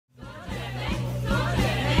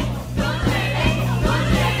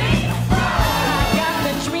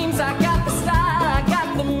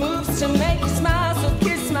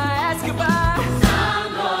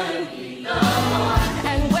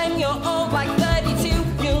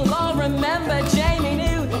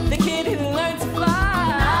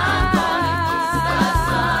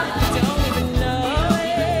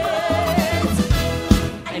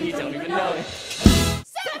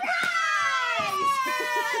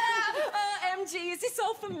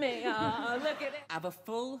for me. Oh, look at it. Have a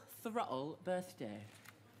full throttle birthday.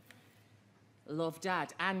 Love,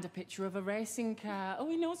 Dad, and a picture of a racing car. Oh,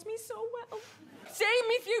 he knows me so well. See,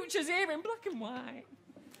 me future's here in black and white.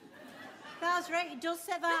 That's right, it does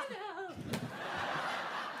say that.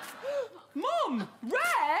 Mum,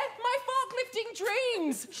 Rare, my forklifting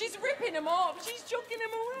dreams. She's ripping them up. She's chucking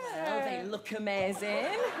them away. Oh, they look amazing.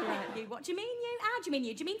 Right, you. What do you mean, you? How do you mean,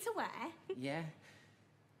 you? Do you mean to wear? Yeah.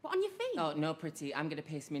 What, on your feet? Oh, no, pretty. I'm going to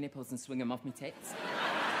pierce my nipples and swing them off my tits.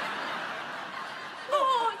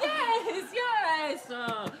 Oh, yes. Oh,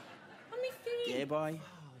 on my feet. Gay boy. Oh,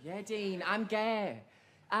 yeah, Dean, I'm gay.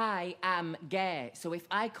 I am gay. So if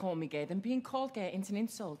I call me gay, then being called gay isn't an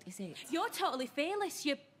insult, is it? You're totally fearless.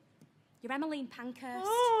 You're Emmeline Pankhurst.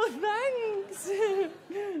 Oh, thanks.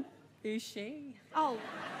 Who's she? Oh,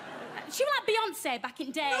 she was like Beyonce back in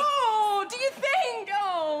the day. Oh, do you think?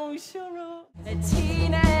 Oh, shut up. A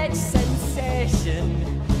teenage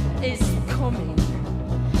sensation is coming.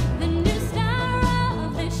 The new star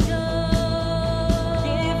of the show.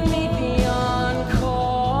 Give me the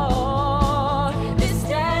encore. The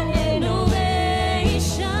standing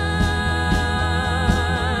ovation.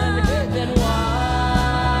 Then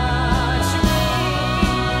watch me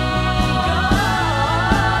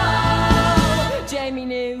go. Jamie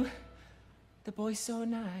knew the boy's so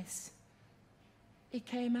nice. He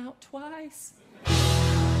came out twice.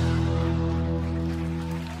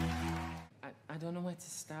 I don't know where to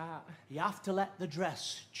start. You have to let the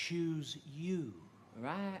dress choose you.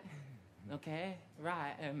 Right. Okay.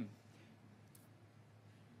 Right.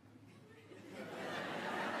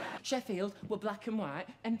 Sheffield were black and white,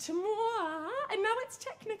 and tomorrow, and now it's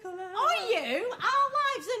technical. Are you? Our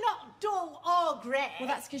lives are not dull or grey. Well,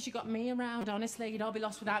 that's because you got me around. Honestly, you'd all be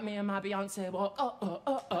lost without me and my Beyonce walk. What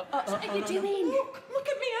are you doing? Look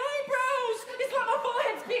at me eyebrows. It's like my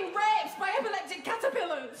forehead's being raped by epileptic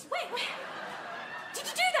caterpillars. Wait. Did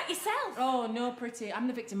you do that yourself? Oh, no, pretty. I'm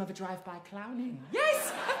the victim of a drive-by clowning. Yes,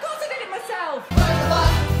 of course I did it myself. Work a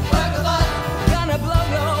lot. Gonna blow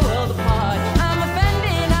your world apart. I'm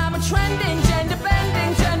offending, I'm a trending, gender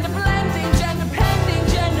bending, gender blending, gender pending,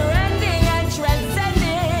 gender ending, and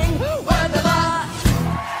transcending. Work a lot.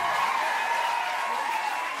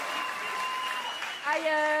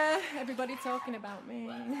 Everybody talking about me.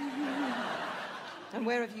 And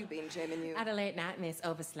where have you been, Jamie New? Had a late night, miss.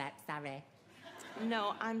 Overslept, sorry.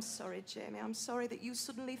 No, I'm sorry, Jamie. I'm sorry that you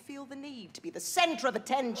suddenly feel the need to be the centre of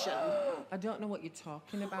attention. I don't know what you're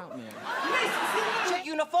talking about, miss. Miss,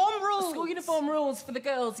 uniform rules. School uniform rules for the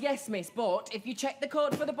girls, yes, miss, but if you check the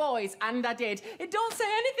code for the boys, and I did, it don't say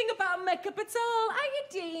anything about makeup at all. Are you,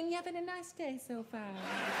 Dean? You having a nice day so far?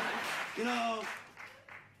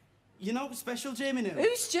 You know special Jamie New?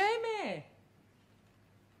 Who's Jamie?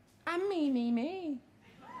 I'm me.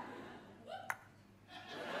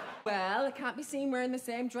 Well, I can't be seen wearing the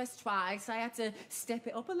same dress twice. I had to step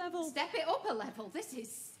it up a level. Step it up a level? This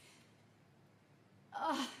is...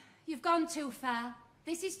 Oh, you've gone too far.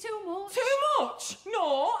 This is too much. Too much?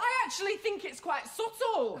 No, I actually think it's quite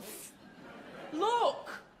subtle.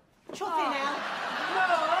 Look. Chuffy now. No.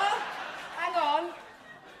 Hang on.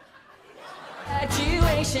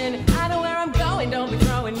 Graduation. I know where I'm going. Don't be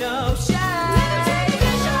throwing no shade.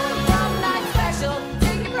 Prom night special.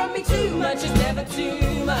 Take it from me, too much is never too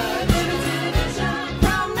much.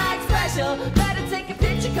 Prom night special. Better take a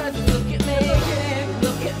picture, cause look at me.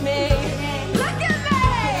 Look at me. Look at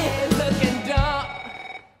me. Looking dumb.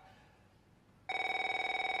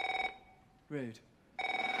 Rude.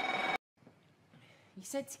 You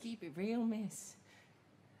said to keep it real, miss.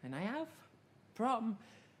 And I have. Prom.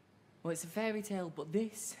 Well, it's a fairy tale, but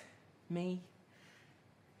this, me,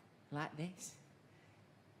 like this,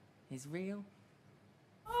 is real.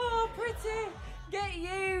 Oh, pretty. Get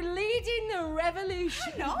you leading the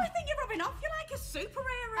revolution. No, I think you're rubbing off. You're like a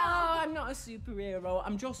superhero. Oh, I'm not a superhero.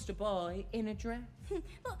 I'm just a boy in a dress.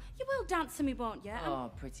 Look, you will dance to me, won't you? Oh,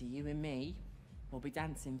 pretty, you and me will be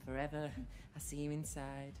dancing forever. I see you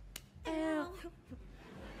inside. Ew.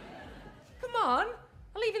 Come on.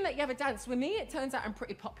 I'll even let you have a dance with me. It turns out I'm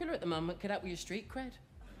pretty popular at the moment. Could help with your street cred.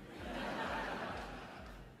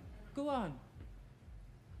 Go on.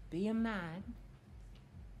 Be a man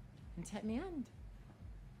and take me hand.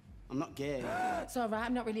 I'm not gay. It's all right.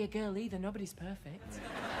 I'm not really a girl either. Nobody's perfect.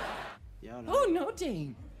 Yeah, I know. Oh, no,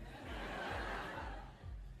 Dean.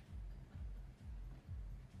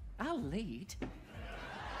 I'll lead.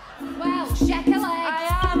 Well, shake a leg.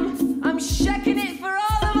 I am. I'm shaking it for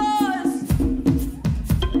all of us.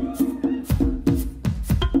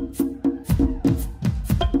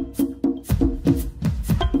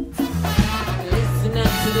 Listen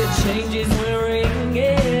up to the changes we're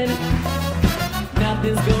ringing. Now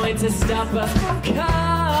stop us from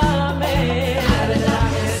coming out of the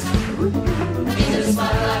darkness into the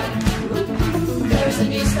spotlight. There's a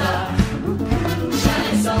new star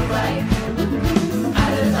shining so bright.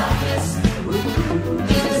 Out of the darkness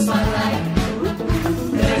into the spotlight.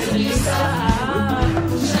 There's a new star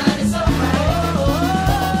shining so bright.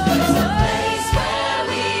 There's a place where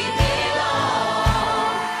we belong.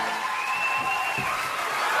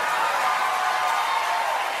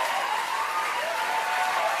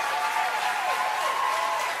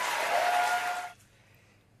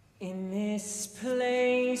 In